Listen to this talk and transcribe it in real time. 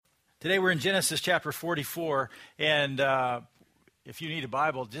Today we're in Genesis chapter 44, and if you need a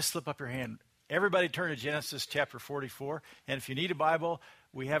Bible, just slip up your hand. Everybody turn to Genesis chapter 44, and if you need a Bible,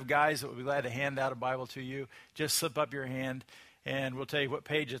 we have guys that will be glad to hand out a Bible to you. Just slip up your hand, and we'll tell you what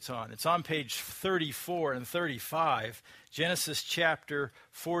page it's on. It's on page 34 and 35, Genesis chapter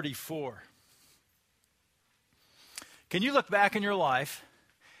 44. Can you look back in your life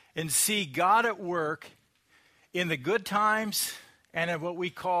and see God at work in the good times and in what we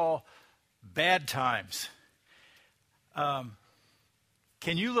call bad times?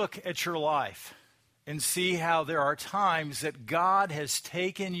 Can you look at your life and see how there are times that God has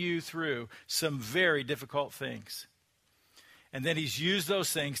taken you through some very difficult things? And then he's used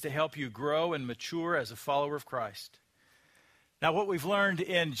those things to help you grow and mature as a follower of Christ. Now, what we've learned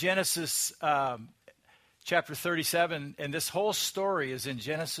in Genesis chapter 37, and this whole story is in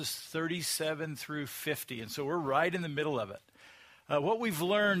Genesis 37 through 50, and so we're right in the middle of it. What we've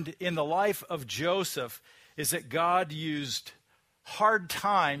learned in the life of Joseph is that God used hard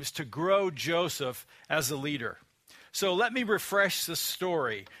times to grow Joseph as a leader. So let me refresh the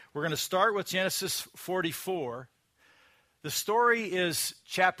story. We're going to start with Genesis 44. The story is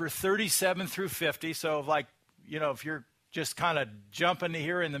chapter 37 through 50. So if you're just kind of jumping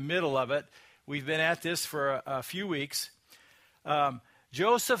here in the middle of it, we've been at this for a few weeks.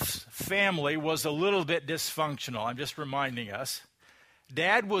 Joseph's family was a little bit dysfunctional. I'm just reminding us.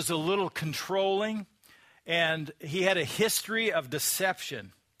 Dad was a little controlling, and he had a history of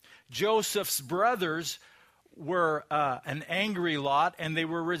deception. Joseph's brothers were an angry lot, and they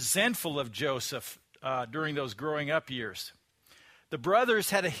were resentful of Joseph during those growing up years. The brothers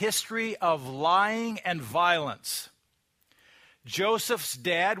had a history of lying and violence. Joseph's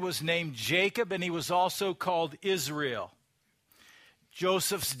dad was named Jacob, and he was also called Israel.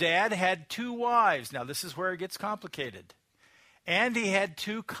 Joseph's dad had 2 wives. Now, this is where it gets complicated. And he had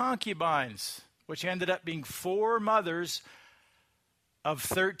 2 concubines, which ended up being 4 mothers of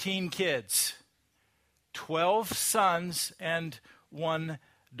 13 kids, 12 sons and 1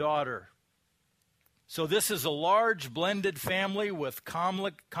 daughter. So this is a large blended family with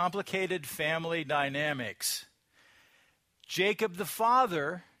complicated family dynamics. Jacob the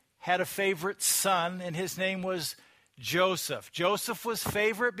father had a favorite son, and his name was Joseph. Joseph was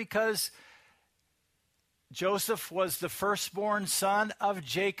favorite because Joseph was the firstborn son of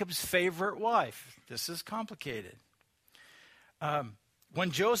Jacob's favorite wife. This is complicated.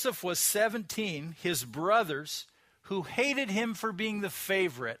 When Joseph was 17, his brothers, who hated him for being the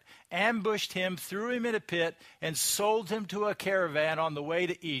favorite, ambushed him, threw him in a pit, and sold him to a caravan on the way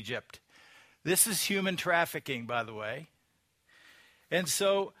to Egypt. This is human trafficking, by the way. And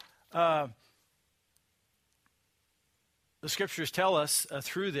so the scriptures tell us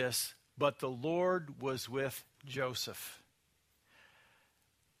through this, but the Lord was with Joseph.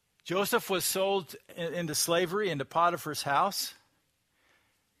 Joseph was sold into slavery into Potiphar's house.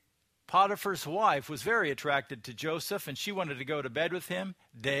 Potiphar's wife was very attracted to Joseph, and she wanted to go to bed with him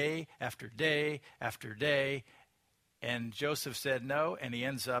day after day after day. And Joseph said no, and he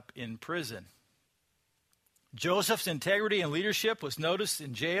ends up in prison. Joseph's integrity and leadership was noticed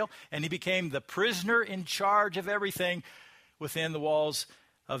in jail, and he became the prisoner in charge of everything within the walls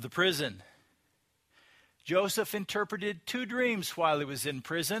of the prison. Joseph interpreted 2 dreams while he was in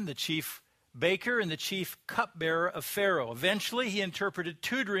prison, the chief baker and the chief cupbearer of Pharaoh. Eventually, he interpreted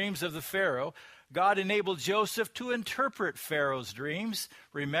 2 dreams of the Pharaoh. God enabled Joseph to interpret Pharaoh's dreams.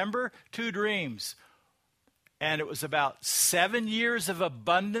 Remember, 2 dreams. And it was about 7 years of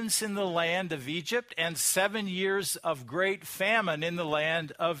abundance in the land of Egypt and 7 years of great famine in the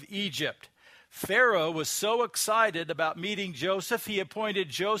land of Egypt. Pharaoh was so excited about meeting Joseph, he appointed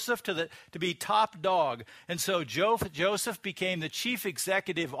Joseph to be top dog. And so Joseph became the chief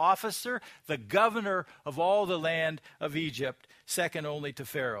executive officer, the governor of all the land of Egypt, second only to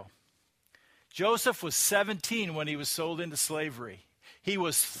Pharaoh. Joseph was 17 when he was sold into slavery. He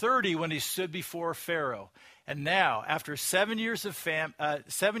was 30 when he stood before Pharaoh. And now, after 7 years of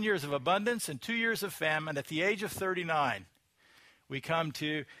 7 years of abundance and 2 years of famine, at the age of 39, we come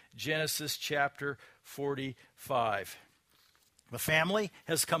to Genesis chapter 45. The family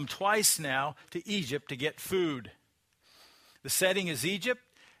has come twice now to Egypt to get food. The setting is Egypt.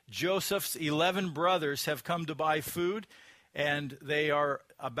 Joseph's 11 brothers have come to buy food, and they are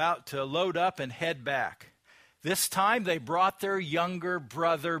about to load up and head back. This time they brought their younger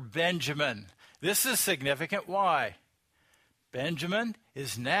brother Benjamin. This is significant. Why? Benjamin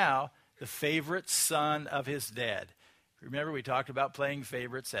is now the favorite son of his dad. Remember, we talked about playing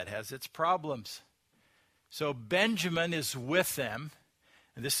favorites. That has its problems. So Benjamin is with them,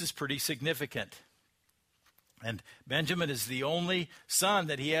 and this is pretty significant. And Benjamin is the only son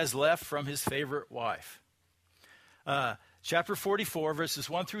that he has left from his favorite wife. Chapter 44, verses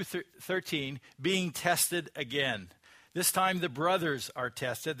 1 through 13, being tested again. This time the brothers are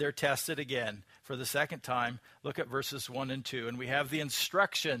tested. They're tested again for the second time. Look at verses 1 and 2. And we have the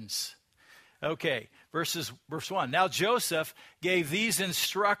instructions. Okay, verse 1. Now Joseph gave these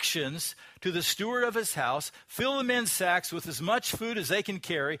instructions to the steward of his house: fill the men's sacks with as much food as they can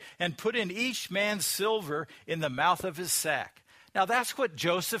carry, and put in each man's silver in the mouth of his sack. Now that's what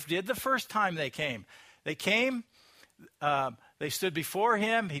Joseph did the first time they came. They came, they stood before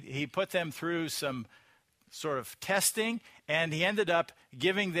him. He put them through some sort of testing, and he ended up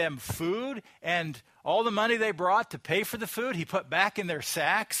giving them food, and all the money they brought to pay for the food he put back in their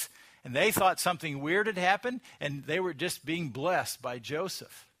sacks. And they thought something weird had happened, and they were just being blessed by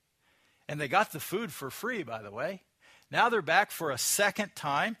Joseph. And they got the food for free, by the way. Now they're back for a second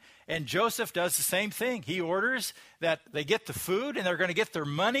time, and Joseph does the same thing. He orders that they get the food, and they're going to get their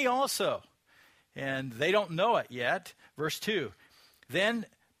money also. And they don't know it yet. Verse 2, then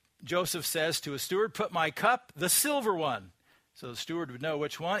Joseph says to his steward, put my cup, the silver one. So the steward would know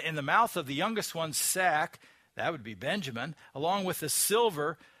which one. In the mouth of the youngest one's sack, that would be Benjamin, along with the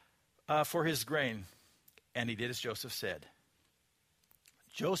silver for his grain. And he did as Joseph said.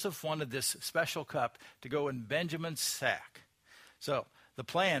 Joseph wanted this special cup to go in Benjamin's sack. So the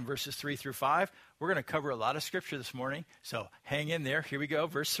plan, verses 3 through 5, we're going to cover a lot of scripture this morning. So hang in there. Here we go.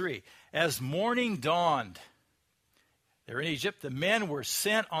 Verse 3. As morning dawned, they're in Egypt, the men were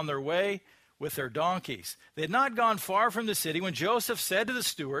sent on their way with their donkeys. They had not gone far from the city when Joseph said to the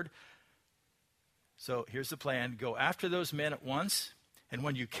steward, so here's the plan, go after those men at once. And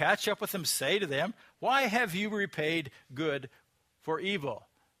when you catch up with them, say to them, why have you repaid good for evil?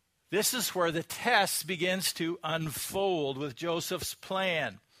 This is where the test begins to unfold with Joseph's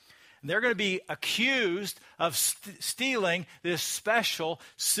plan. And they're going to be accused of stealing this special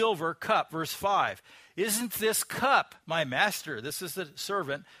silver cup. Verse 5, isn't this cup my master, this is the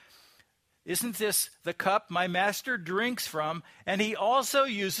servant, isn't this the cup my master drinks from, and he also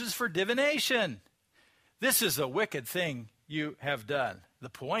uses for divination? This is a wicked thing you have done. The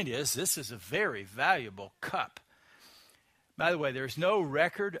point is, this is a very valuable cup. By the way, there's no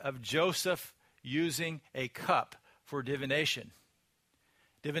record of Joseph using a cup for divination.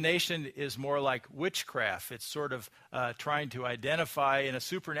 Divination is more like witchcraft. It's sort of trying to identify in a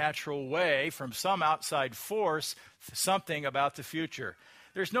supernatural way from some outside force something about the future.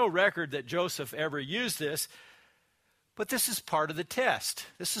 There's no record that Joseph ever used this, but this is part of the test.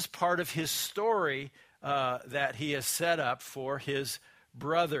 This is part of his story that he has set up for his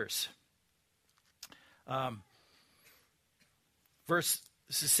brothers. Verse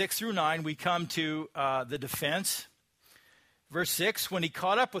 6 through 9, we come to the defense. Verse 6, when he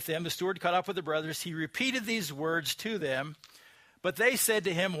caught up with them, the steward caught up with the brothers, he repeated these words to them. But they said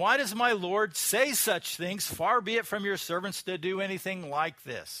to him, why does my Lord say such things? Far be it from your servants to do anything like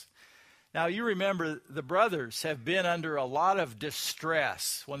this. Now, you remember the brothers have been under a lot of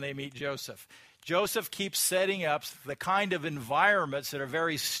distress when they meet Joseph. Joseph keeps setting up the kind of environments that are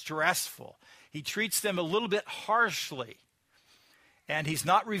very stressful. He treats them a little bit harshly, and he's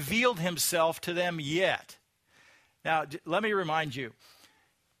not revealed himself to them yet. Now, let me remind you,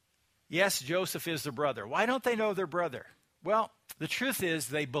 yes, Joseph is their brother. Why don't they know their brother? Well, the truth is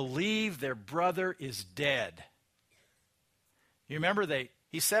they believe their brother is dead. You remember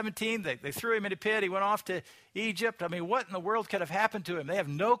he's 17, they threw him in a pit, he went off to Egypt. I mean, what in the world could have happened to him? They have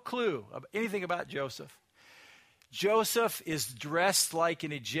no clue of anything about Joseph. Joseph is dressed like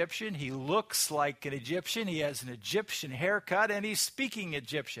an Egyptian. He looks like an Egyptian. He has an Egyptian haircut, and he's speaking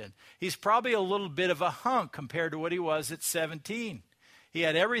Egyptian. He's probably a little bit of a hunk compared to what he was at 17. He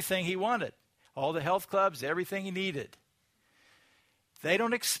had everything he wanted, all the health clubs, everything he needed. They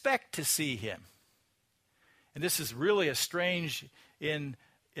don't expect to see him. And this is really a strange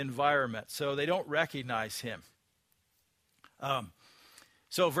environment, so they don't recognize him.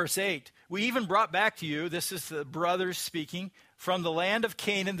 So verse 8, we even brought back to you, this is the brothers speaking, from the land of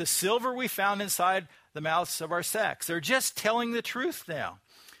Canaan, the silver we found inside the mouths of our sacks. They're just telling the truth now.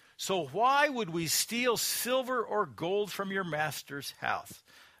 So why would we steal silver or gold from your master's house?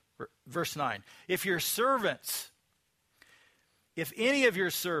 Verse 9, if any of your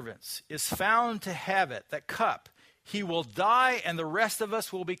servants is found to have it, that cup, he will die, and the rest of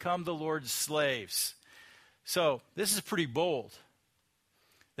us will become the Lord's slaves. So this is pretty bold.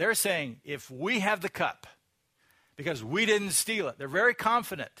 They're saying, if we have the cup, because we didn't steal it, they're very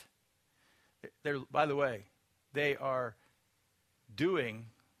confident. By the way, they are doing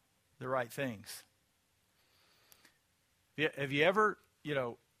the right things. Have you ever,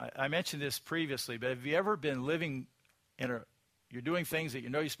 I mentioned this previously, but have you ever been living you're doing things that you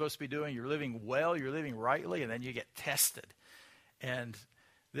know you're supposed to be doing, you're living well, you're living rightly, and then you get tested. And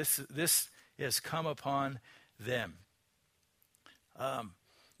this has come upon them.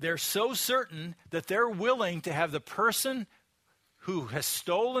 They're so certain that they're willing to have the person who has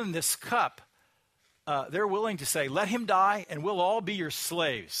stolen this cup, they're willing to say, let him die and we'll all be your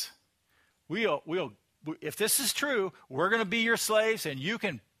slaves. If this is true, we're going to be your slaves and you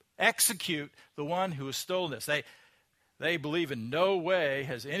can execute the one who has stolen this. They believe in no way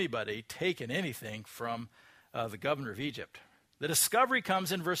has anybody taken anything from the governor of Egypt. The discovery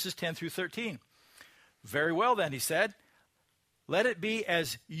comes in verses 10 through 13. Very well then, he said, let it be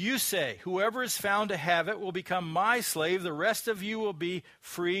as you say. Whoever is found to have it will become my slave. The rest of you will be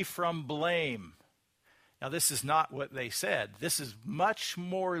free from blame. Now, this is not what they said. This is much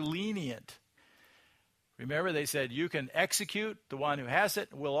more lenient. Remember, they said, you can execute the one who has it.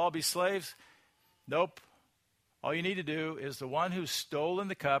 We'll all be slaves. Nope. All you need to do is the one who's stolen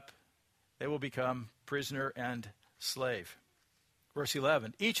the cup, they will become prisoner and slave. Verse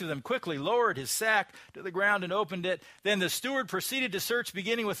 11, each of them quickly lowered his sack to the ground and opened it. Then the steward proceeded to search,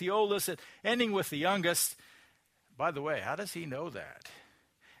 beginning with the oldest and ending with the youngest. By the way, how does he know that?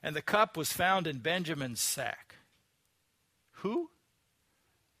 And the cup was found in Benjamin's sack. Who?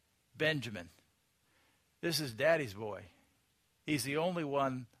 Benjamin. This is Daddy's boy. He's the only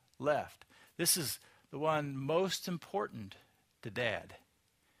one left. This is the one most important to Dad.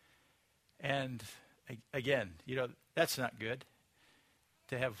 And again, that's not good.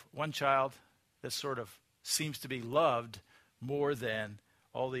 To have one child that sort of seems to be loved more than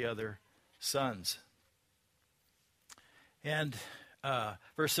all the other sons. And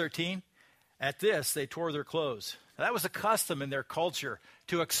verse 13, at this they tore their clothes. Now, that was a custom in their culture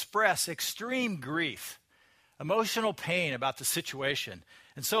to express extreme grief, emotional pain about the situation.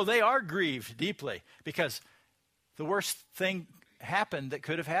 And so they are grieved deeply because the worst thing happened that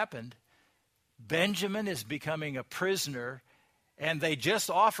could have happened. Benjamin is becoming a prisoner, and they just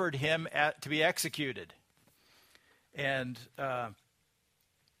offered him to be executed. And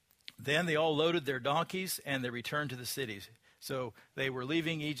then they all loaded their donkeys, and they returned to the cities. So they were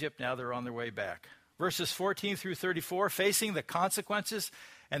leaving Egypt. Now they're on their way back. Verses 14 through 34, facing the consequences,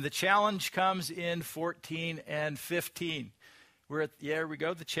 and the challenge comes in 14 and 15. Here we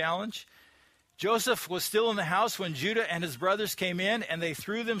go, the challenge. Joseph was still in the house when Judah and his brothers came in, and they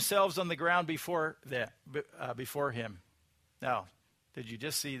threw themselves on the ground before him. Now, did you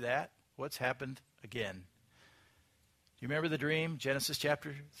just see that? What's happened again? Do you remember the dream? Genesis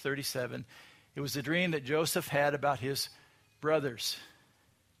chapter 37. It was the dream that Joseph had about his brothers.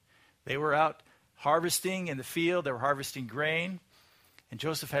 They were out harvesting in the field. They were harvesting grain. And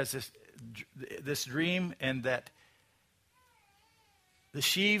Joseph has this dream, and that the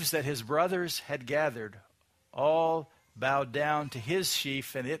sheaves that his brothers had gathered all bowed down to his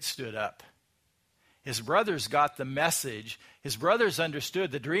sheaf, and it stood up. His brothers got the message. His brothers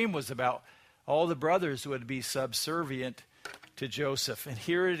understood the dream was about all the brothers would be subservient to Joseph. And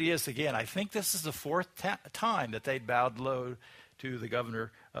here it is again. I think this is the fourth time that they'd bowed low to the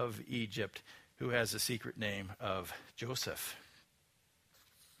governor of Egypt, who has the secret name of Joseph.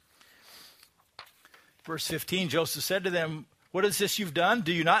 Verse 15, Joseph said to them, "What is this you've done?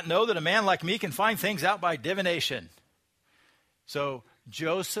 Do you not know that a man like me can find things out by divination?" So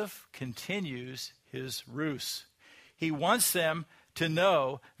Joseph continues his ruse. He wants them to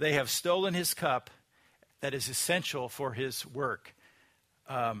know they have stolen his cup that is essential for his work.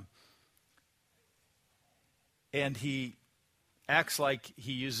 And he acts like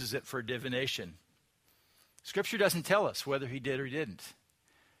he uses it for divination. Scripture doesn't tell us whether he did or didn't.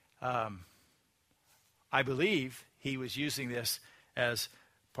 I believe he was using this as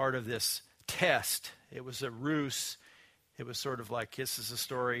part of this test. It was a ruse. It was sort of like, this is a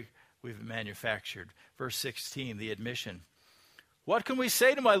story we've manufactured. Verse 16, the admission. "What can we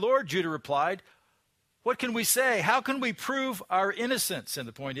say to my Lord?" Judah replied. "What can we say? How can we prove our innocence?" And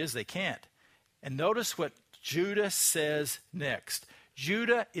the point is, they can't. And notice what Judah says next.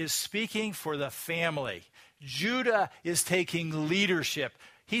 Judah is speaking for the family. Judah is taking leadership.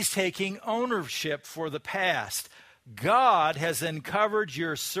 He's taking ownership for the past. God has uncovered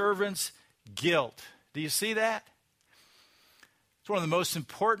your servant's guilt. Do you see that? It's one of the most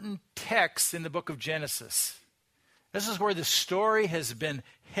important texts in the book of Genesis. This is where the story has been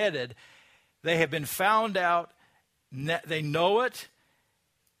headed. They have been found out. They know it.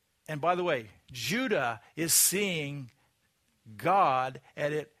 And by the way, Judah is seeing God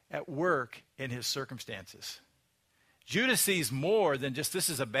at work in his circumstances. Judah sees more than just this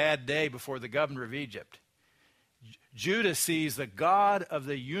is a bad day before the governor of Egypt. Judah sees the God of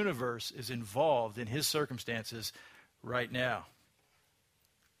the universe is involved in his circumstances right now.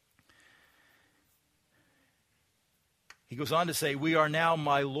 He goes on to say, we are now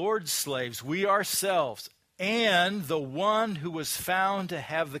my Lord's slaves, we ourselves, and the one who was found to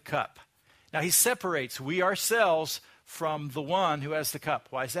have the cup. Now he separates we ourselves from the one who has the cup.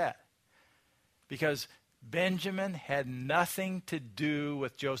 Why is that? Because Benjamin had nothing to do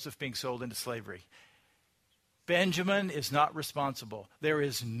with Joseph being sold into slavery. Benjamin is not responsible. There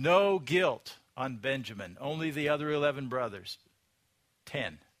is no guilt on Benjamin. Only the other 11 brothers.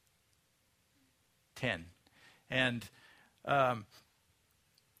 10. And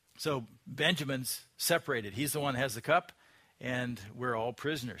so Benjamin's separated. He's the one who has the cup, and we're all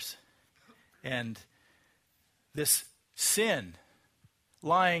prisoners. And this sin,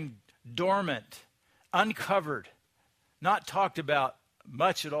 lying dormant, uncovered, not talked about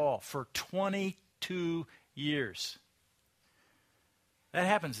much at all for 22 years. That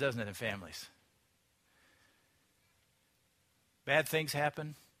happens, doesn't it, in families? Bad things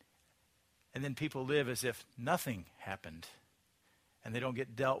happen, and then people live as if nothing happened, and they don't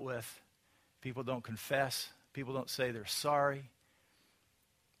get dealt with. People don't confess. People don't say they're sorry.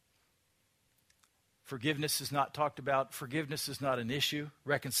 Forgiveness is not talked about. Forgiveness is not an issue.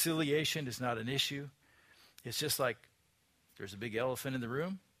 Reconciliation is not an issue. It's just like there's a big elephant in the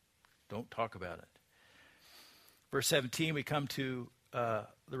room. Don't talk about it. Verse 17, we come to the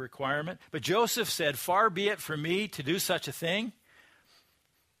requirement. But Joseph said, far be it from me to do such a thing.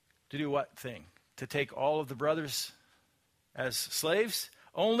 To do what thing? To take all of the brothers as slaves?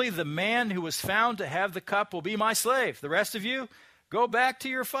 Only the man who was found to have the cup will be my slave. The rest of you, go back to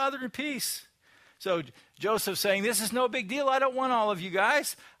your father in peace. So Joseph's saying, this is no big deal. I don't want all of you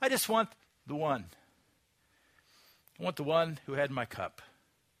guys. I just want the one. I want the one who had my cup.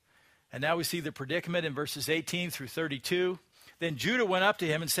 And now we see the predicament in verses 18 through 32. Then Judah went up to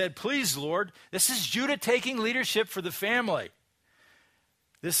him and said, please, Lord, this is Judah taking leadership for the family.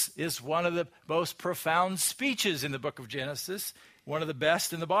 This is one of the most profound speeches in the book of Genesis, one of the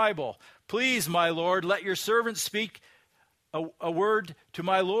best in the Bible. Please, my Lord, let your servant speak a word to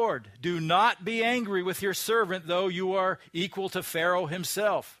my Lord. Do not be angry with your servant, though you are equal to Pharaoh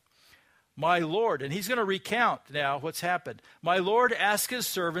himself. My Lord, and he's going to recount now what's happened. My Lord asked his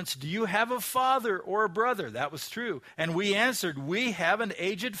servants, do you have a father or a brother? That was true. And we answered, we have an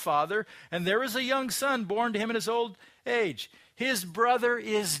aged father, and there is a young son born to him in his old age. His brother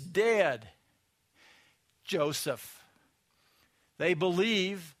is dead. Joseph. They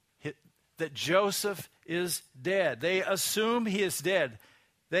believe that Joseph is dead. They assume he is dead.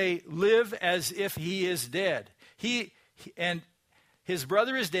 They live as if he is dead. And his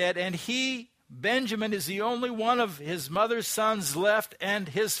brother is dead, and Benjamin, is the only one of his mother's sons left, and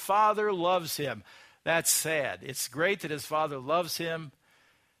his father loves him. That's sad. It's great that his father loves him,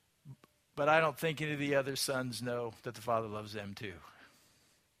 but I don't think any of the other sons know that the father loves them too.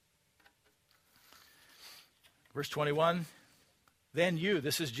 Verse 21, then you,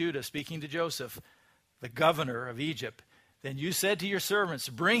 this is Judah speaking to Joseph, the governor of Egypt, then you said to your servants,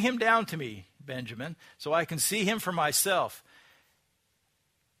 bring him down to me, Benjamin, so I can see him for myself.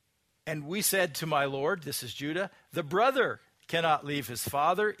 And we said to my Lord, this is Judah, the brother cannot leave his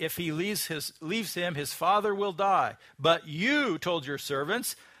father. If he leaves him, his father will die. But you told your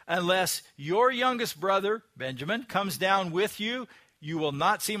servants, unless your youngest brother, Benjamin, comes down with you, you will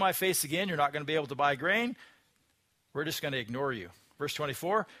not see my face again. You're not going to be able to buy grain. We're just going to ignore you. Verse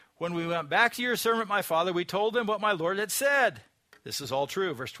 24, when we went back to your servant, my father, we told him what my Lord had said. This is all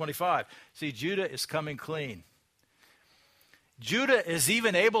true. Verse 25, see, Judah is coming clean. Judah is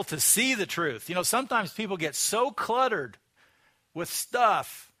even able to see the truth. You know, sometimes people get so cluttered with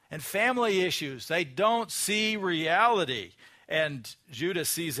stuff and family issues, they don't see reality. And Judah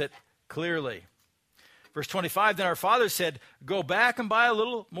sees it clearly. Verse 25, then our father said, go back and buy a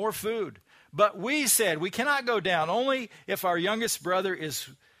little more food. But we said, we cannot go down. Only if our youngest brother is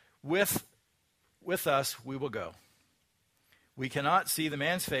with us, we will go. We cannot see the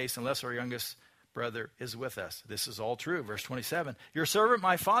man's face unless our youngest brother is with us. This is all true. Verse 27, your servant,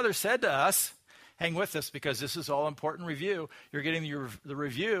 my father, said to us, hang with us because this is all important review. You're getting the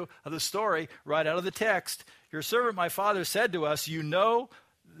review of the story right out of the text. Your servant, my father, said to us, you know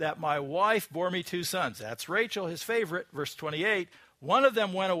that my wife bore me 2 sons. That's Rachel, his favorite. Verse 28, one of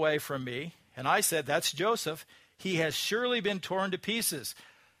them went away from me, and I said, that's Joseph. He has surely been torn to pieces.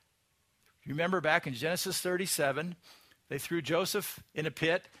 You remember back in Genesis 37, they threw Joseph in a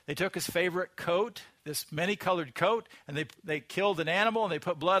pit. They took his favorite coat, this many-colored coat, and they killed an animal, and they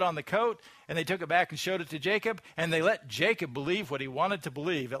put blood on the coat, and they took it back and showed it to Jacob, and they let Jacob believe what he wanted to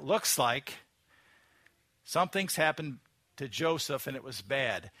believe. It looks like Something's happened to Joseph, and it was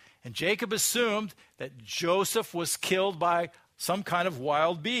bad. And Jacob assumed that Joseph was killed by some kind of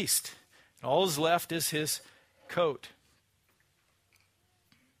wild beast. And all is left is his coat.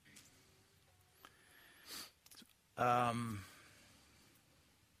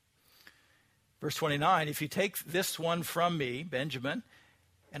 Verse 29, if you take this one from me, Benjamin,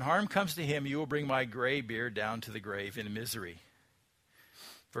 and harm comes to him, you will bring my gray beard down to the grave in misery.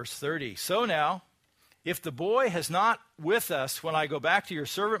 Verse 30, so now, if the boy has not with us when I go back to your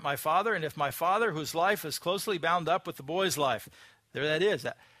servant, my father, and if my father, whose life is closely bound up with the boy's life, there that is.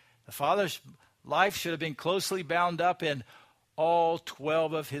 The father's life should have been closely bound up in all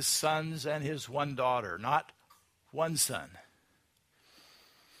 12 of his sons and his one daughter, not one son.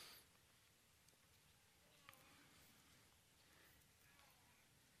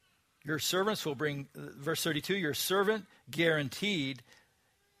 Your servants will bring, verse 32, your servant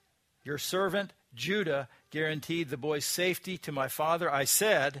Judah guaranteed the boy's safety to my father. I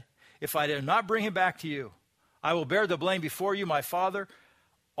said, if I did not bring him back to you, I will bear the blame before you, my father,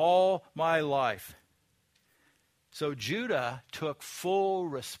 all my life. So Judah took full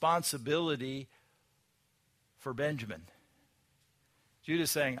responsibility for Benjamin.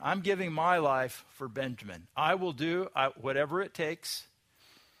 Judah's saying, I'm giving my life for Benjamin. I will do whatever it takes.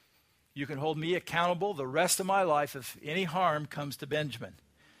 You can hold me accountable the rest of my life if any harm comes to Benjamin.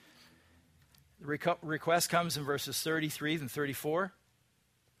 The request comes in verses 33 and 34.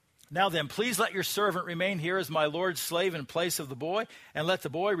 Now then, please let your servant remain here as my Lord's slave in place of the boy, and let the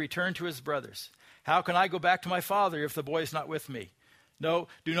boy return to his brothers. How can I go back to my father if the boy is not with me? No,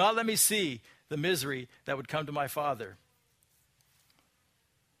 do not let me see the misery that would come to my father.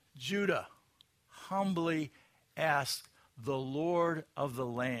 Judah humbly asked the Lord of the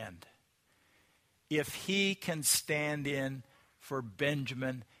land if he can stand in for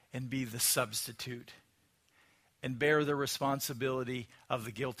Benjamin and be the substitute and bear the responsibility of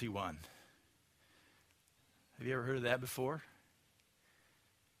the guilty one. Have you ever heard of that before?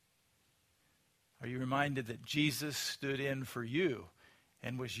 Are you reminded that Jesus stood in for you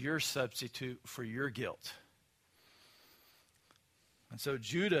and was your substitute for your guilt? And so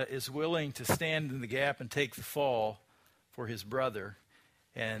Judah is willing to stand in the gap and take the fall for his brother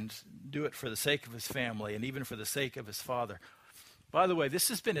and do it for the sake of his family and even for the sake of his father. By the way, this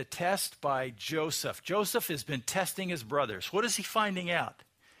has been a test by Joseph. Joseph has been testing his brothers. What is he finding out?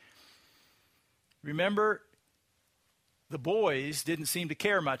 Remember, the boys didn't seem to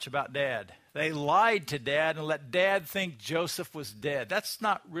care much about Dad. They lied to Dad and let Dad think Joseph was dead. That's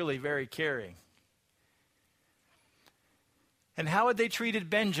not really very caring. And how had they treated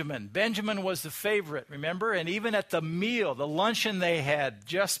Benjamin? Benjamin was the favorite, remember? And even at the meal, the luncheon they had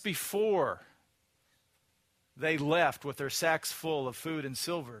just before they left with their sacks full of food and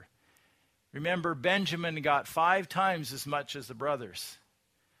silver. Remember, Benjamin got 5 times as much as the brothers.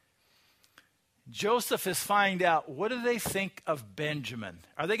 Joseph is finding out, what do they think of Benjamin?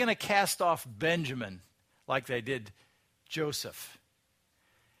 Are they going to cast off Benjamin like they did Joseph?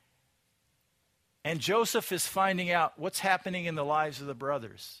 And Joseph is finding out what's happening in the lives of the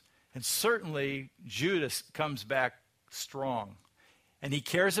brothers. And certainly, Judas comes back strong. And he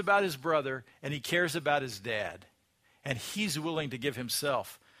cares about his brother, and he cares about his dad. And he's willing to give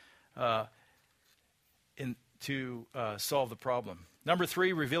himself to solve the problem. Number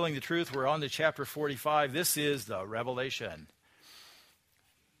 3, revealing the truth. We're on to chapter 45. This is the revelation.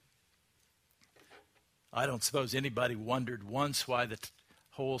 I don't suppose anybody wondered once why the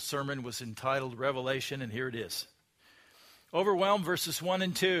whole sermon was entitled Revelation, and here it is. Overwhelmed, verses 1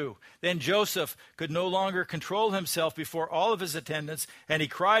 and 2. Then Joseph could no longer control himself before all of his attendants, and he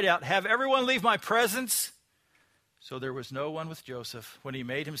cried out, have everyone leave my presence. So there was no one with Joseph when he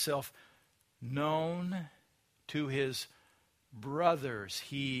made himself known to his brothers.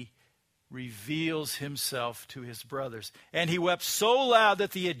 He reveals himself to his brothers. And he wept so loud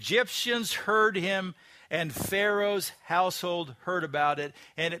that the Egyptians heard him, and Pharaoh's household heard about it,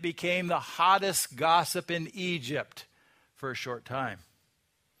 and it became the hottest gossip in Egypt for a short time.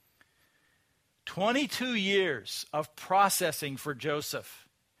 22 years of processing for Joseph.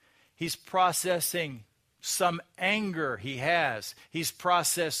 He's processing some anger he has. He's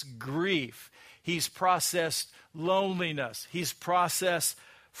processed grief. He's processed loneliness. He's processed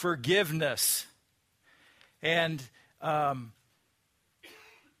forgiveness. And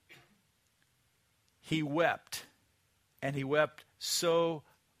he wept. And he wept so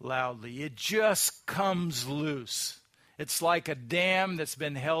loudly. It just comes loose. It's like a dam that's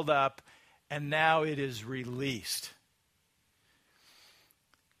been held up, and now it is released.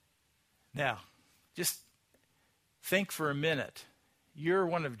 Now, just think for a minute. You're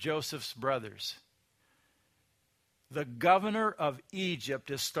one of Joseph's brothers. The governor of Egypt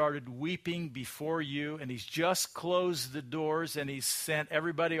has started weeping before you, and he's just closed the doors and he's sent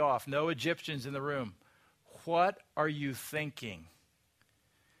everybody off. No Egyptians in the room. What are you thinking?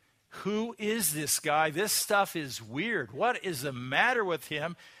 Who is this guy? This stuff is weird. What is the matter with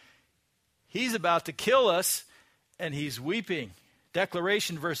him? He's about to kill us, and he's weeping.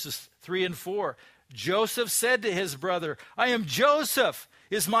 Declaration verses 3 and 4. Joseph said to his brother, I am Joseph.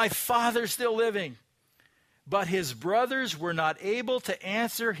 Is my father still living? But his brothers were not able to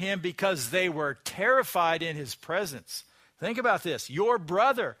answer him because they were terrified in his presence. Think about this. Your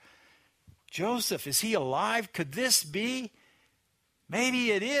brother, Joseph, is he alive? Could this be?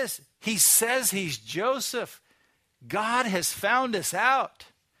 Maybe it is. He says he's Joseph. God has found us out.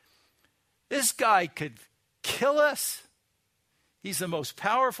 This guy could kill us. He's the most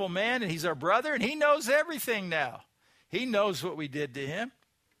powerful man, and he's our brother, and he knows everything now. He knows what we did to him.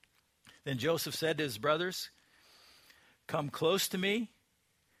 Then Joseph said to his brothers, come close to me.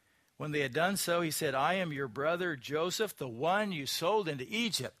 When they had done so, he said, I am your brother Joseph, the one you sold into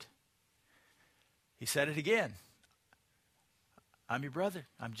Egypt. He said it again. I'm your brother.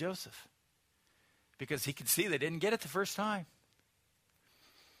 I'm Joseph. Because he could see they didn't get it the first time.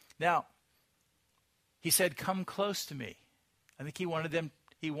 Now, he said, come close to me. I think he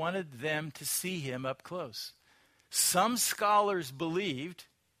wanted them to see him up close. Some scholars believed,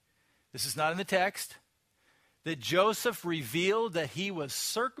 this is not in the text, that Joseph revealed that he was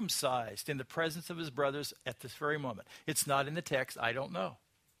circumcised in the presence of his brothers at this very moment. It's not in the text. I don't know.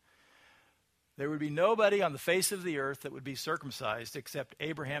 There would be nobody on the face of the earth that would be circumcised except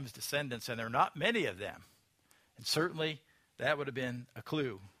Abraham's descendants, and there are not many of them. And certainly that would have been a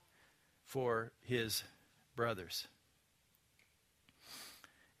clue for his brothers.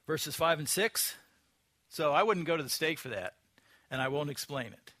 Verses 5 and 6. So I wouldn't go to the stake for that, and I won't explain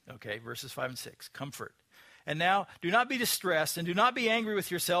it. Okay, verses 5 and 6. Comfort. And now, do not be distressed, and do not be angry with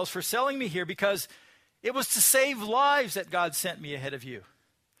yourselves for selling me here, because it was to save lives that God sent me ahead of you.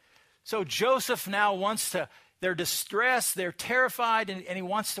 So Joseph now they're distressed, they're terrified, and he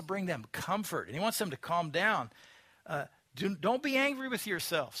wants to bring them comfort, and he wants them to calm down. Don't be angry with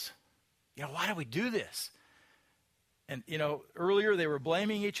yourselves. Why do we do this? And, earlier they were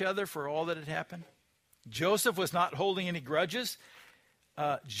blaming each other for all that had happened. Joseph was not holding any grudges.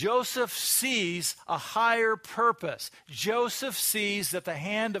 Joseph sees a higher purpose. Joseph sees that the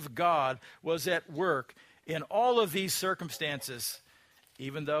hand of God was at work in all of these circumstances,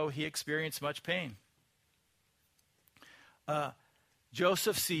 even though he experienced much pain.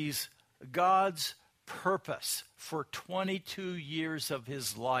 Joseph sees God's purpose for 22 years of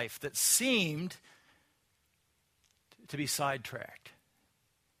his life that seemed to be sidetracked.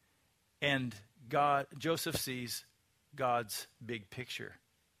 And Joseph sees God's big picture.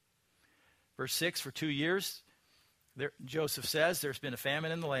 Verse 6, for 2 years, Joseph says, there's been a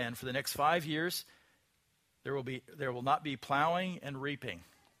famine in the land. For the next 5 years, there will not be plowing and reaping.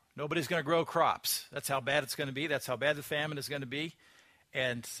 Nobody's going to grow crops. That's how bad it's going to be. That's how bad the famine is going to be.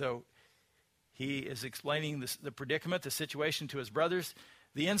 And so he is explaining the predicament, the situation to his brothers.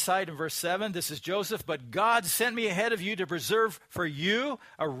 The insight in verse 7, this is Joseph, but God sent me ahead of you to preserve for you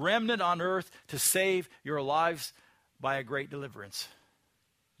a remnant on earth to save your lives by a great deliverance.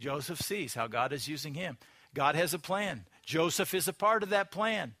 Joseph sees how God is using him. God has a plan. Joseph is a part of that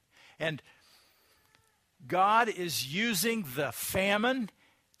plan. And God is using the famine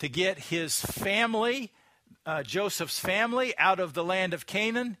to get his family, Joseph's family, out of the land of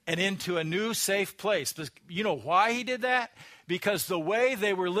Canaan and into a new safe place. But you know why he did that? Because the way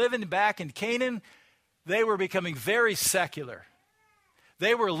they were living back in Canaan, they were becoming very secular.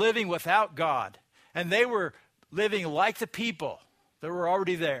 They were living without God. And they were living like the people that were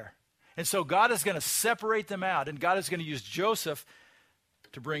already there. And so God is going to separate them out, and God is going to use Joseph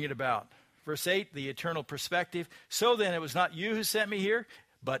to bring it about. Verse 8, the eternal perspective. So then it was not you who sent me here,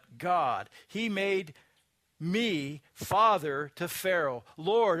 but God. He made me father to Pharaoh,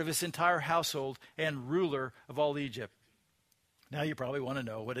 Lord of his entire household, and ruler of all Egypt. Now you probably want to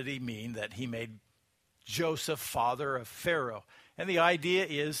know, what did he mean that he made Joseph father of Pharaoh? And the idea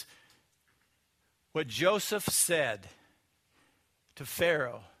is, what Joseph said to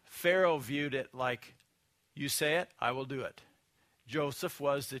Pharaoh, Pharaoh viewed it like, you say it, I will do it. Joseph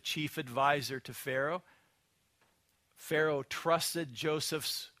was the chief advisor to Pharaoh. Pharaoh trusted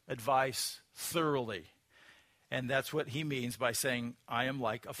Joseph's advice thoroughly. And that's what he means by saying, I am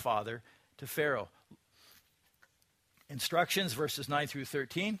like a father to Pharaoh. Instructions, verses 9 through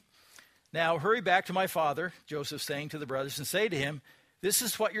 13. Now hurry back to my father, Joseph saying to the brothers, and say to him, this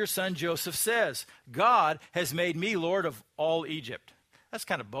is what your son Joseph says. God has made me Lord of all Egypt. That's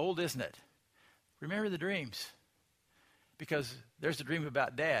kind of bold, isn't it? Remember the dreams. because there's a dream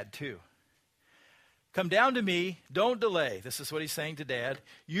about Dad too. Come down to me, don't delay. This is what he's saying to Dad.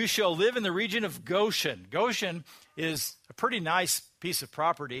 You shall live in the region of Goshen. Goshen is a pretty nice piece of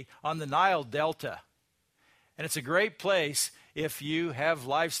property on the Nile Delta. And it's a great place if you have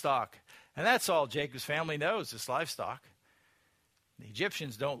livestock. And that's all Jacob's family knows is livestock. The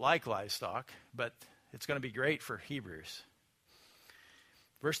Egyptians don't like livestock, but it's going to be great for Hebrews.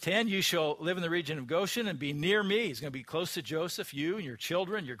 Verse 10, you shall live in the region of Goshen and be near me. He's going to be close to Joseph, you and your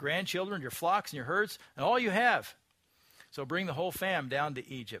children, your grandchildren, your flocks and your herds, and all you have. So bring the whole fam down to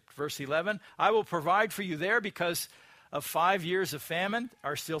Egypt. Verse 11, I will provide for you there because of 5 years of famine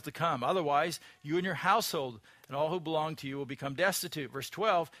are still to come. Otherwise, you and your household and all who belong to you will become destitute. Verse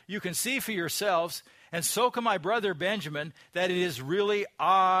 12, you can see for yourselves, and so can my brother Benjamin, that it is really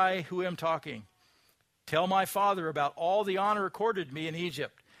I who am talking. Tell my father about all the honor accorded to me in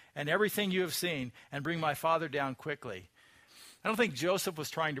Egypt and everything you have seen, and bring my father down quickly. I don't think Joseph was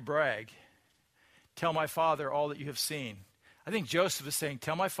trying to brag. Tell my father all that you have seen. I think Joseph is saying,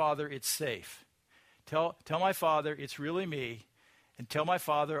 tell my father it's safe. Tell my father it's really me, and tell my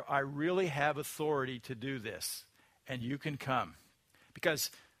father I really have authority to do this, and you can come. Because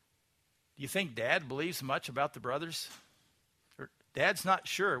do you think Dad believes much about the brothers? Dad's not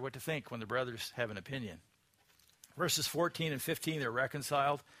sure what to think when the brothers have an opinion. Verses 14 and 15, they're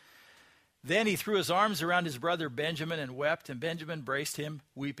reconciled. Then he threw his arms around his brother Benjamin and wept, and Benjamin embraced him,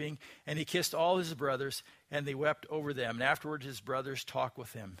 weeping, and he kissed all his brothers, and they wept over them. And afterwards his brothers talked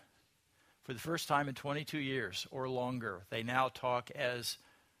with him. For the first time in 22 years or longer, they now talk as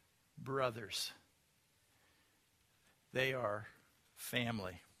brothers. They are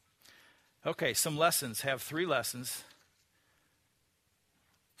family. Okay, some lessons. Have 3 lessons.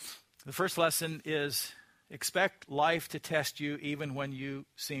 The first lesson is expect life to test you even when you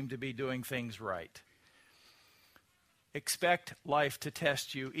seem to be doing things right. Expect life to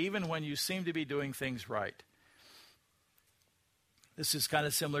test you even when you seem to be doing things right. This is kind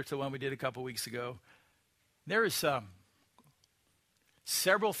of similar to the one we did a couple weeks ago. There is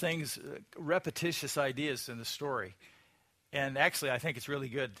several things, repetitious ideas in the story. And actually, I think it's really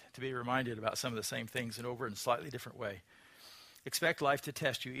good to be reminded about some of the same things and over in a slightly different way. Expect life to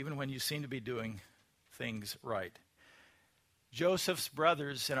test you even when you seem to be doing things right. Joseph's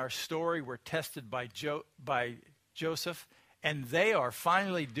brothers in our story were tested by Joseph, and they are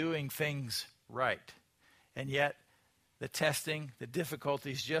finally doing things right. And yet, the testing, the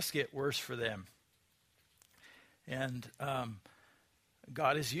difficulties just get worse for them. And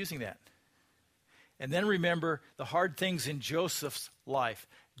God is using that. And then remember the hard things in Joseph's life.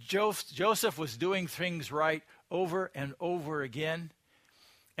 Joseph was doing things right over and over again.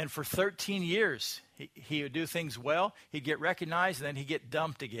 And for 13 years, he would do things well. He'd get recognized, and then he'd get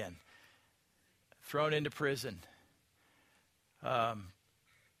dumped again, thrown into prison.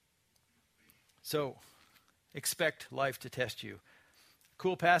 So expect life to test you.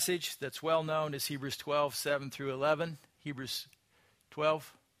 Cool passage that's well known is Hebrews 12, 7 through 11. Hebrews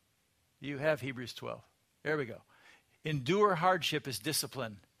 12. You have Hebrews 12. There we go. Endure hardship as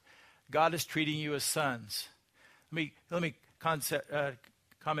discipline. God is treating you as sons. Let me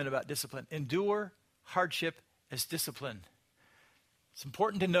comment about discipline. Endure hardship as discipline. It's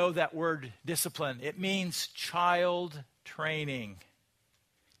important to know that word discipline. It means child training.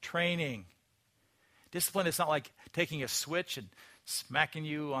 Training. Discipline is not like taking a switch and smacking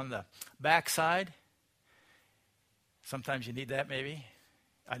you on the backside. Sometimes you need that maybe.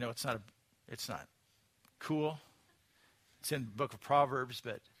 I know it's not cool. It's in the book of Proverbs,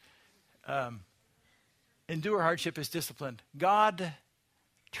 but endure hardship as discipline. God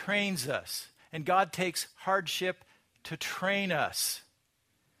trains us, and God takes hardship to train us,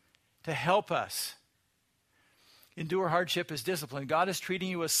 to help us. Endure hardship as discipline. God is treating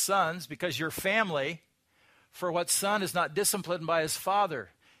you as sons because you're family. For what son is not disciplined by his father?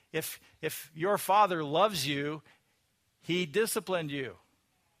 If your father loves you, he disciplined you.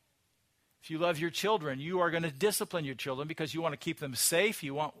 If you love your children, you are going to discipline your children because you want to keep them safe.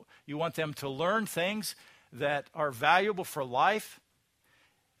 You want them to learn things that are valuable for life.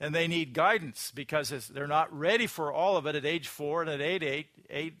 And they need guidance because they're not ready for all of it at age 4 and at age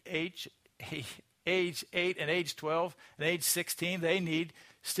 8 and age 12 and age 16. They need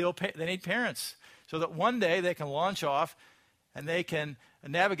parents so that one day they can launch off and they can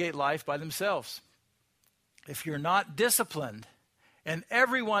navigate life by themselves. If you're not disciplined, and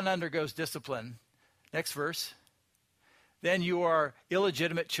everyone undergoes discipline, next verse, then you are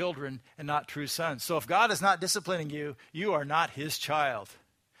illegitimate children and not true sons. So if God is not disciplining you, you are not his child.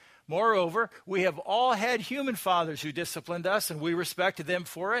 Moreover, we have all had human fathers who disciplined us, and we respected them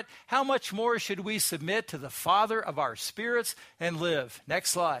for it. How much more should we submit to the Father of our spirits and live?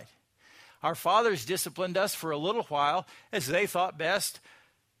 Next slide. Our fathers disciplined us for a little while as they thought best,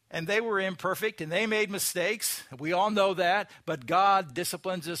 and they were imperfect, and they made mistakes. We all know that, but God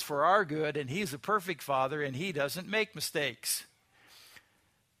disciplines us for our good, and he's a perfect Father, and he doesn't make mistakes.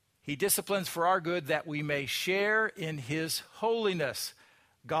 He disciplines for our good that we may share in his holiness.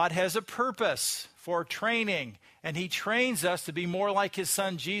 God has a purpose for training, and he trains us to be more like his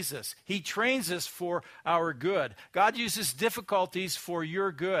son Jesus. He trains us for our good. God uses difficulties for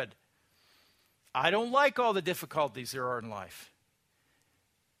your good. I don't like all the difficulties there are in life,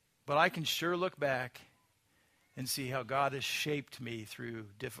 but I can sure look back and see how God has shaped me through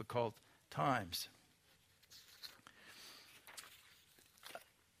difficult times.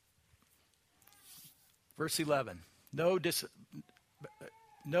 Verse 11, no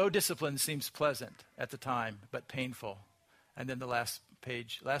discipline seems pleasant at the time, but painful. And then the last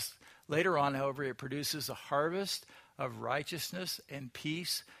page. Later on, however, it produces a harvest of righteousness and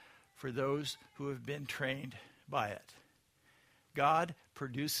peace for those who have been trained by it. God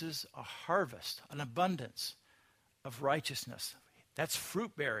produces a harvest, an abundance of righteousness. That's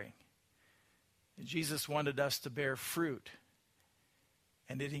fruit bearing. And Jesus wanted us to bear fruit,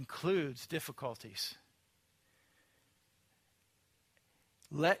 and it includes difficulties.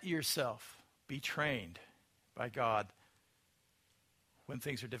 Let yourself be trained by God when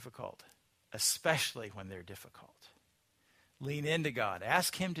things are difficult, especially when they're difficult. Lean into God.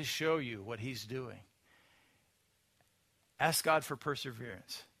 Ask him to show you what he's doing. Ask God for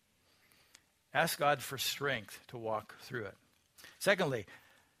perseverance. Ask God for strength to walk through it. Secondly,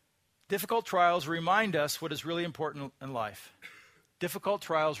 difficult trials remind us what is really important in life. Difficult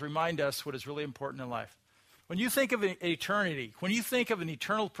trials remind us what is really important in life. When you think of eternity, when you think of an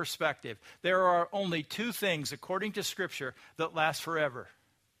eternal perspective, there are only two things, according to Scripture, that last forever.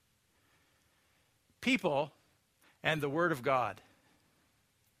 People and the Word of God.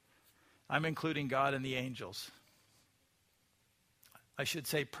 I'm including God and the angels. I should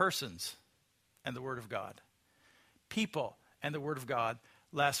say persons and the Word of God. People and the Word of God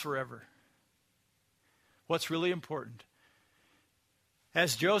last forever. What's really important?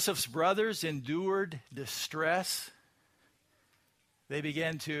 As Joseph's brothers endured distress, they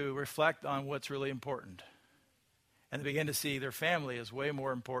began to reflect on what's really important. And they began to see their family as way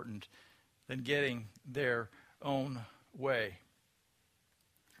more important than getting their own way.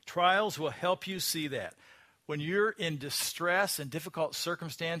 Trials will help you see that. When you're in distress and difficult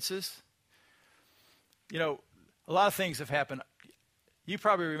circumstances, you know, a lot of things have happened. You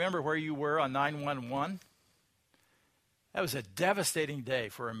probably remember where you were on 9/11. That was a devastating day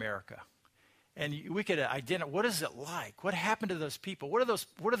for America. And we could identify, what is it like? What happened to those people? What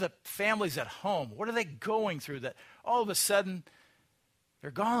are the families at home? What are they going through that all of a sudden they're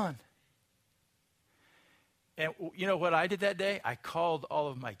gone? And you know what I did that day? I called all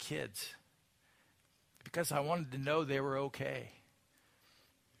of my kids because I wanted to know they were okay.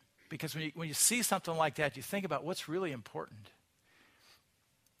 Because when you see something like that, you think about what's really important.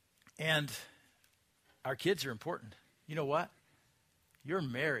 And our kids are important. You know what? Your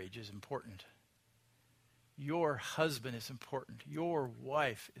marriage is important. Your husband is important. Your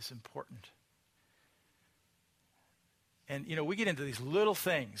wife is important. And, you know, we get into these little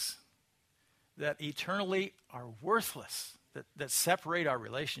things that eternally are worthless, that separate our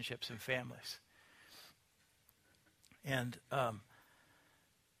relationships and families. And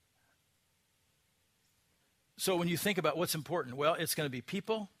so when you think about what's important, well, it's going to be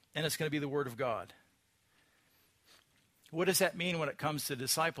people and it's going to be the Word of God. What does that mean when it comes to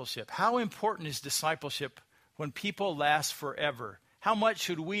discipleship? How important is discipleship when people last forever? How much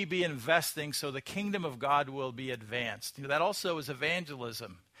should we be investing so the kingdom of God will be advanced? You know, that also is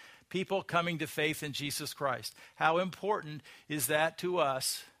evangelism. People coming to faith in Jesus Christ. How important is that to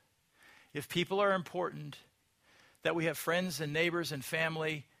us? If people are important, that we have friends and neighbors and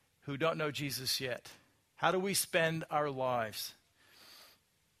family who don't know Jesus yet. How do we spend our lives?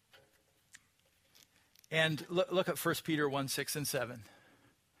 And look at 1 Peter 1, 6 and 7.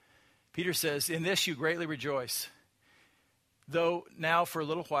 Peter says, "In this you greatly rejoice, though now for a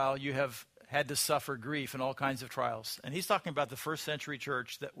little while you have had to suffer grief and all kinds of trials." And he's talking about the first century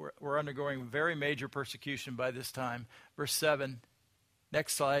church that were undergoing very major persecution by this time. Verse 7,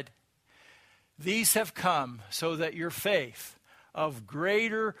 next slide. "These have come so that your faith, of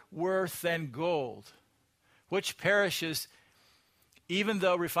greater worth than gold, which perishes even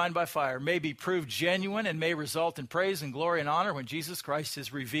though refined by fire, may be proved genuine and may result in praise and glory and honor when Jesus Christ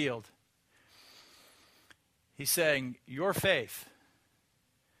is revealed." He's saying your faith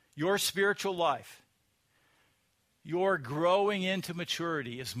your spiritual life, your growing into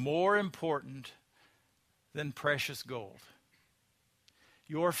maturity is more important than precious gold.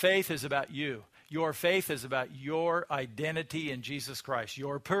 Your faith is about you. Your faith is about your identity in Jesus Christ,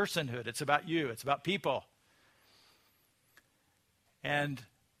 your personhood. It's about you. It's about people. And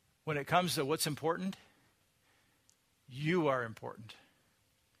when it comes to what's important, you are important.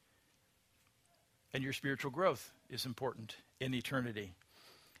 And your spiritual growth is important in eternity.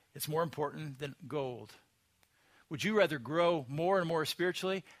 It's more important than gold. Would you rather grow more and more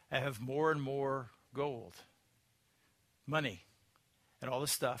spiritually and have more and more gold, money, and all the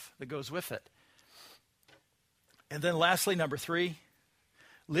stuff that goes with it? And then lastly, number 3,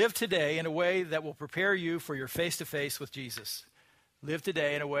 live today in a way that will prepare you for your face-to-face with Jesus. Live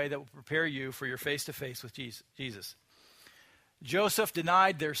today in a way that will prepare you for your face-to-face with Jesus. Joseph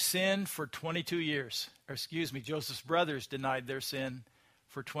denied their sin for 22 years. Joseph's brothers denied their sin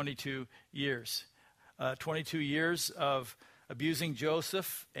for 22 years. 22 years of abusing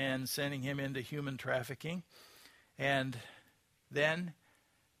Joseph and sending him into human trafficking. And then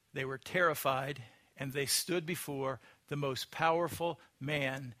they were terrified, and they stood before the most powerful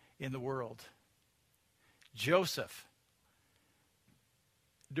man in the world, Joseph.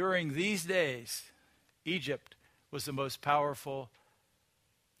 During these days, Egypt was the most powerful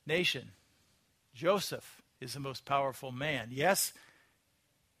nation. Joseph is the most powerful man. Yes,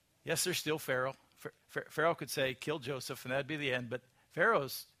 there's still Pharaoh. Pharaoh could say, kill Joseph, and that'd be the end. But Pharaoh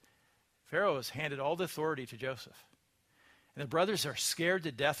has handed all the authority to Joseph. And the brothers are scared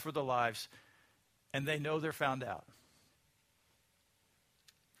to death for their lives, and they know they're found out.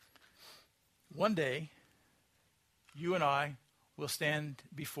 One day, you and I will stand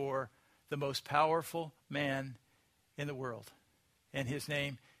before the most powerful man in the world. And his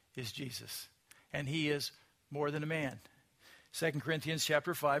name is Jesus. And he is more than a man. 2 Corinthians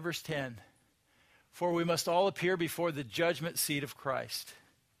chapter 5, verse 10. For we must all appear before the judgment seat of Christ.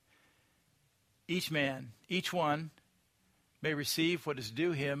 Each man, each one, may receive what is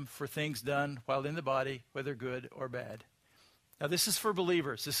due him for things done while in the body, whether good or bad. Now this is for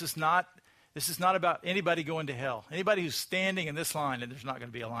believers. This is not about anybody going to hell. Anybody who's standing in this line, and there's not going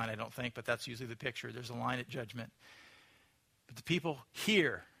to be a line, I don't think, but that's usually the picture. There's a line at judgment. But the people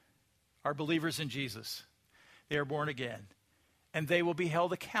here are believers in Jesus. They are born again. And they will be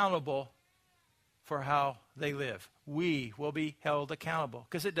held accountable for how they live. We will be held accountable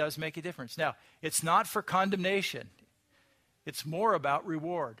because it does make a difference. Now, it's not for condemnation. It's more about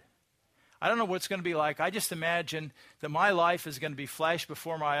reward. I don't know what it's going to be like. I just imagine that my life is going to be flashed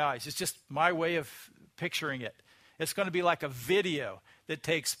before my eyes. It's just my way of picturing it. It's going to be like a video that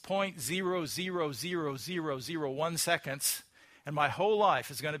takes 0.0000001 seconds, and my whole life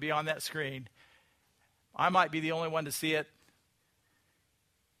is going to be on that screen. I might be the only one to see it,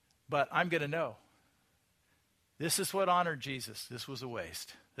 but I'm going to know. This is what honored Jesus. This was a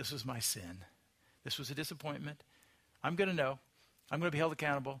waste. This was my sin. This was a disappointment. I'm going to know. I'm going to be held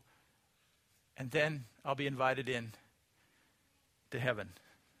accountable. And then I'll be invited in to heaven.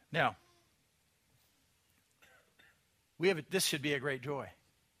 Now, this should be a great joy.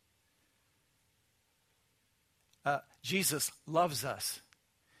 Jesus loves us.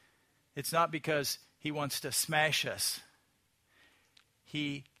 It's not because he wants to smash us.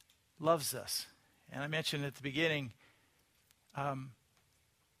 He loves us. And I mentioned at the beginning,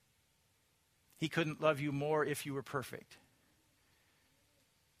 he couldn't love you more if you were perfect.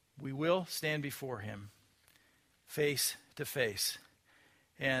 We will stand before him face to face.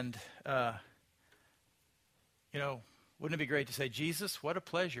 And, wouldn't it be great to say, Jesus, what a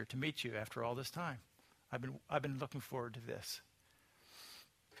pleasure to meet you after all this time. I've been looking forward to this.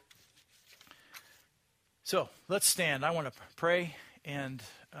 So let's stand. I want to pray. And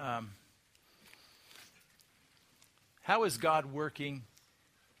how is God working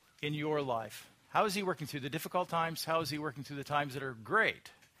in your life? How is he working through the difficult times? How is he working through the times that are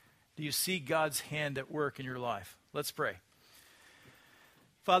great? Do you see God's hand at work in your life? Let's pray.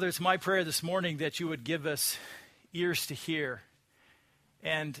 Father, it's my prayer this morning that you would give us ears to hear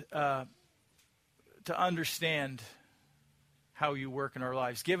and to understand how you work in our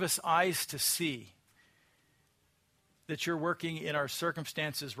lives. Give us eyes to see that you're working in our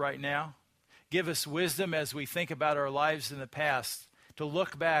circumstances right now. Give us wisdom as we think about our lives in the past, to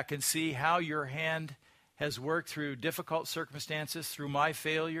look back and see how your hand has worked through difficult circumstances, through my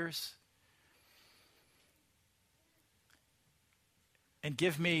failures. And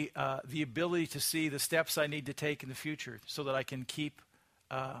give me the ability to see the steps I need to take in the future so that I can keep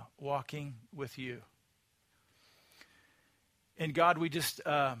walking with you. And God, we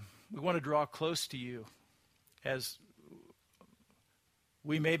want to draw close to you as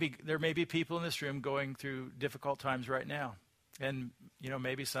There may be people in this room going through difficult times right now. And,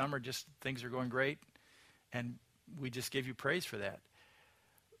 maybe some are just, things are going great. And we just give you praise for that.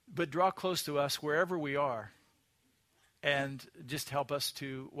 But draw close to us wherever we are. And just help us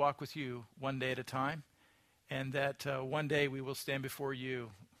to walk with you one day at a time. And that one day we will stand before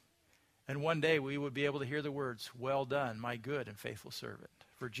you. And one day we will be able to hear the words, "Well done, my good and faithful servant."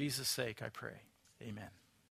 For Jesus' sake, I pray. Amen.